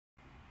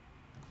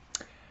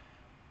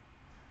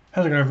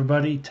How's it going,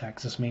 everybody?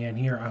 Texas Man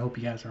here. I hope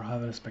you guys are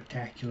having a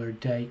spectacular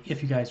day.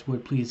 If you guys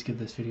would please give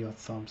this video a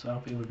thumbs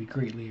up, it would be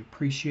greatly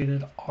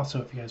appreciated.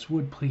 Also, if you guys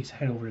would please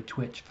head over to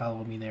Twitch,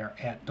 follow me there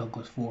at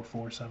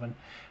Douglas447. I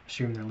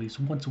stream there at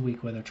least once a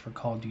week, whether it's for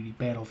Call of Duty,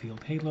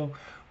 Battlefield, Halo,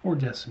 or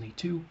Destiny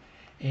 2.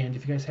 And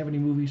if you guys have any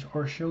movies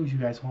or shows you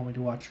guys want me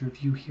to watch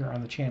review here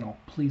on the channel,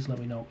 please let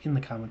me know in the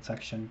comment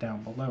section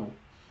down below.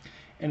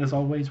 And as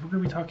always, we're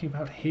going to be talking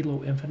about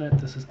Halo Infinite.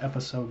 This is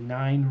episode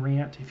 9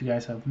 Rant. If you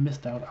guys have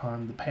missed out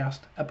on the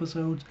past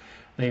episodes,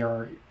 they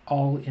are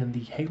all in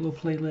the Halo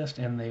playlist,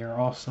 and they are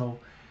also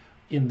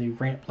in the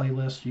Rant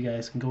playlist. You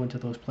guys can go into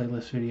those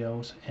playlist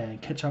videos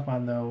and catch up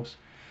on those.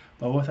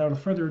 But without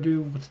further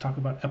ado, let's talk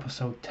about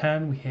episode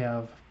 10. We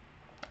have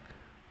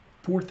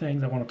 4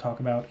 things I want to talk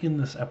about in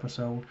this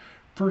episode.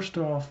 First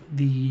off,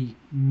 the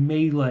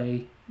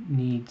melee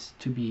needs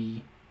to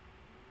be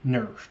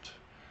nerfed.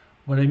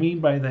 What I mean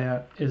by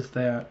that is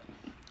that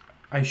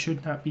I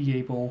should not be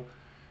able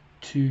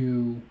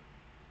to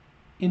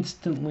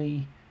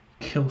instantly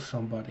kill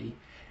somebody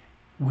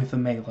with a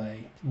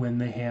melee when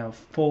they have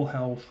full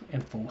health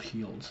and full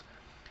shields.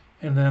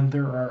 And then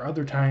there are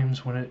other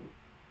times when it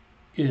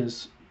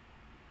is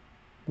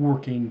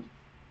working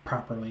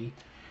properly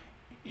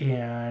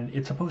and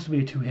it's supposed to be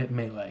a 2-hit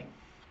melee.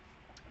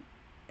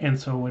 And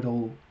so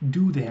it'll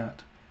do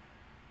that.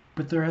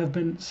 But there have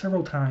been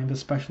several times,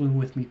 especially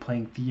with me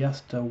playing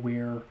Fiesta,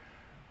 where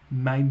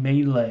my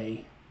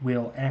melee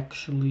will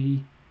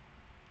actually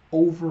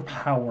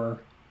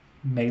overpower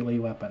melee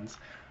weapons.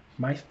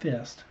 My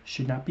fist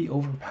should not be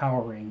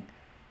overpowering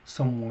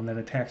someone that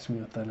attacks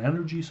me with an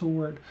energy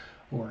sword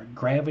or a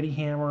gravity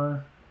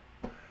hammer,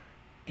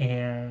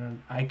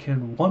 and I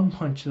can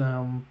one-punch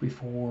them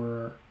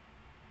before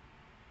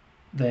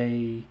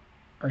they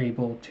are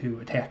able to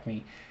attack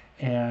me.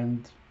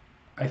 And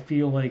I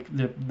feel like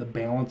the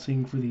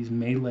balancing for these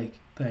melee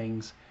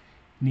things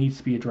needs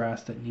to be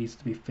addressed, it needs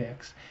to be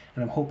fixed,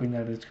 and I'm hoping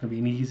that it's going to be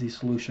an easy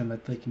solution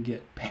that they can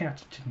get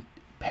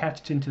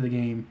patched into the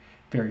game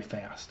very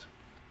fast.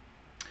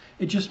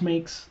 It just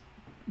makes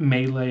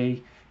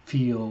melee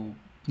feel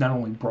not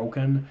only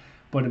broken,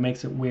 but it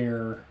makes it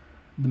where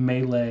the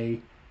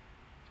melee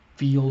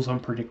feels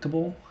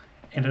unpredictable,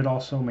 and it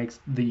also makes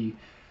melee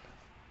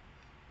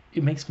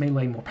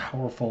more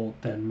powerful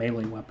than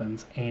melee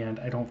weapons, and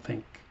I don't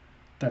think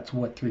that's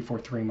what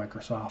 343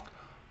 Microsoft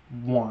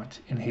want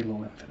in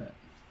Halo Infinite.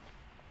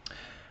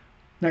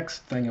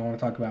 Next thing I want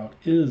to talk about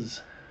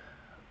is,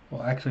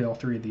 well, actually all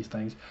 3 of these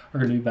things are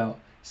going to be about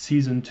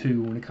Season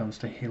 2 when it comes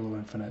to Halo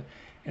Infinite.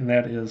 And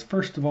that is,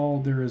 first of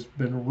all, there has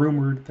been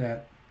rumored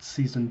that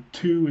Season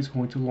 2 is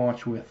going to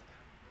launch with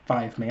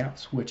 5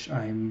 maps, which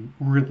I'm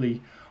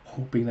really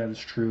hoping that is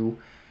true.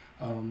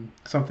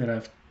 Something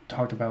I've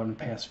talked about in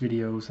past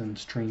videos and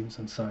streams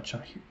and such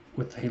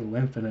with Halo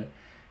Infinite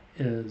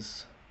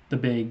is the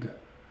big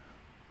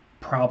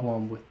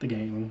problem with the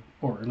game,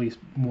 or at least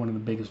one of the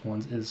biggest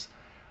ones, is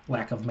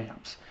lack of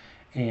maps.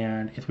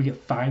 And if we get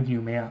 5 new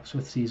maps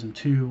with Season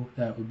 2,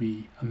 that would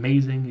be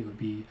amazing. It would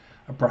be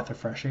a breath of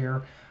fresh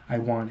air. I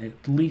want at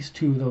least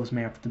 2 of those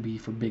maps to be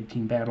for Big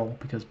Team Battle,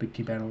 because Big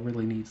Team Battle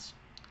really needs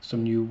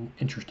some new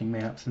interesting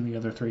maps, and the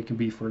other 3 can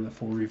be for the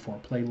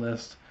 4v4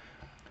 playlist.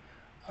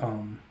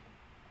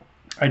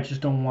 I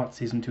just don't want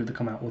Season 2 to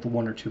come out with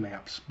 1 or 2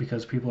 maps,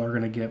 because people are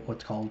going to get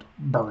what's called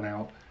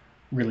burnout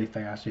really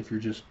fast if you're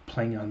just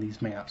playing on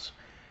these maps.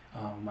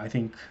 I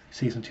think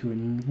Season 2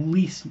 at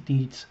least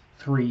needs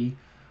 3.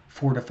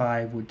 4 to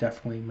 5 would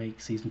definitely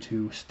make Season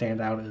 2 stand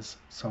out as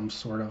some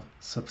sort of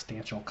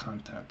substantial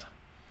content.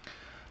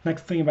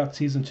 Next thing about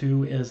Season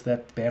 2 is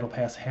that the Battle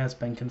Pass has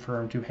been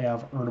confirmed to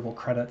have earnable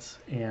credits,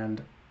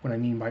 and what I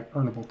mean by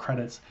earnable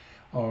credits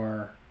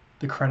are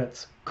the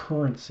credits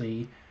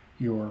currency,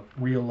 your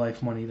real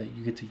life money that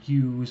you get to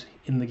use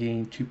in the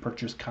game to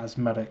purchase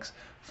cosmetics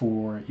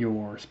for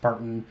your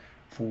Spartan,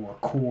 for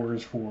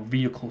cores, for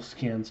vehicle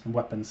skins and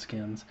weapon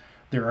skins.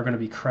 There are going to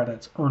be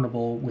credits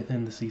earnable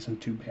within the Season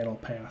 2 Battle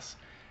Pass.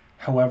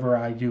 However,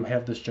 I do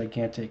have this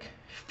gigantic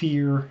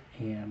fear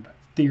and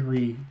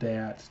theory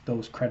that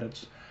those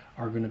credits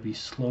are going to be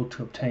slow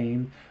to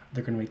obtain.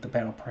 They're going to make the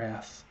Battle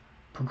Pass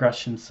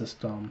progression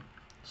system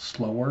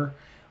slower,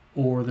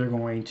 or they're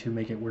going to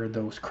make it where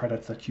those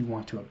credits that you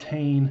want to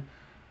obtain,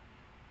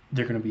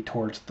 they're going to be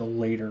towards the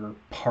later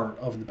part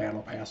of the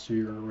Battle Pass, so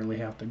you're going to really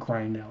have to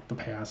grind out the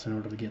pass in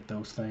order to get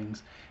those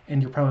things. And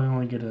you're probably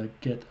only going to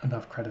get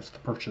enough credits to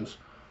purchase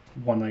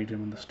 1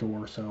 item in the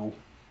store, so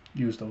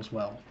use those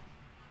well.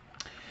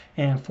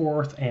 And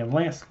fourth and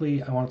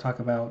lastly, I want to talk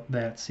about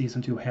that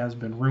Season 2 has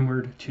been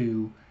rumored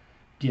to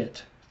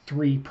get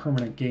 3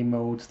 permanent game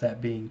modes,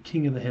 that being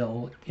King of the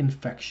Hill,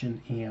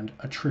 Infection, and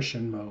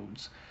Attrition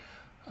modes.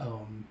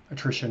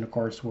 Attrition, of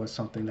course, was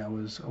something that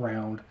was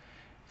around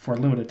for a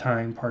limited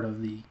time, part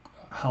of the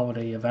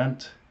holiday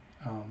event.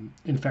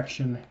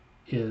 Infection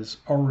is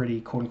already,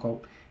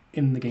 quote-unquote,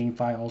 in the game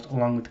files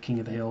along with the King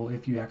of the Hill.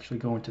 If you actually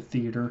go into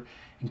theater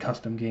and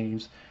custom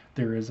games,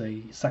 there is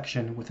a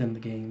section within the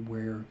game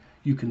where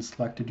you can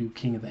select to do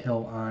King of the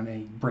Hill on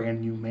a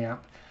brand new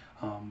map.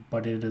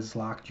 but it is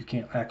locked. You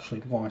can't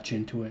actually launch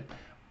into it,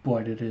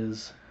 but it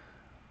is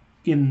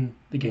in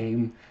the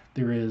game.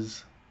 There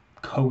is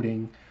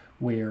coding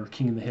where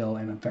King of the Hill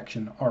and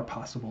Infection are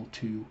possible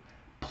to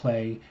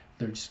play.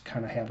 They just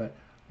kind of have it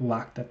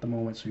locked at the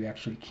moment, so you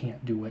actually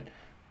can't do it,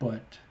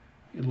 but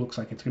it looks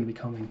like it's going to be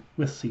coming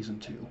with Season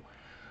 2.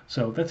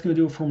 So that's going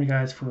to do it for me,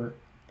 guys, for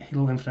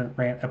Halo Infinite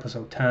Rant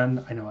Episode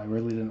 10. I know I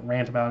really didn't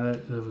rant about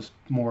it. It was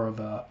more of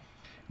a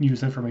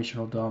news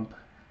informational dump.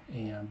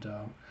 And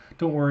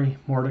don't worry,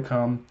 more to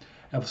come.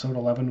 Episode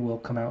 11 will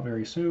come out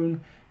very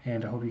soon,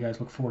 and I hope you guys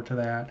look forward to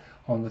that,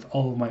 along with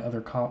all of my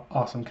other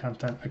awesome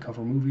content. I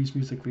cover movies,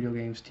 music, video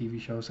games,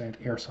 TV shows, and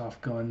airsoft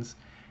guns.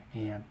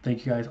 And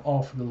thank you guys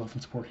all for the love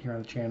and support here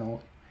on the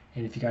channel.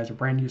 And if you guys are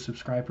brand new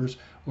subscribers,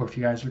 or if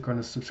you guys are going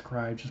to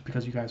subscribe just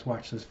because you guys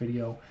watch this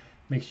video,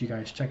 make sure you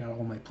guys check out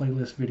all my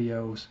playlist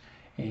videos,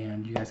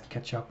 and you guys can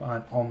catch up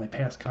on all my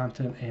past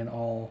content and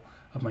all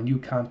of my new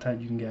content.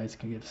 You guys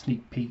can get a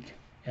sneak peek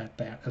at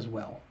that as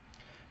well.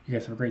 You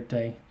guys have a great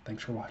day.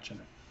 Thanks for watching.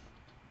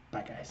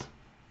 Bye, guys.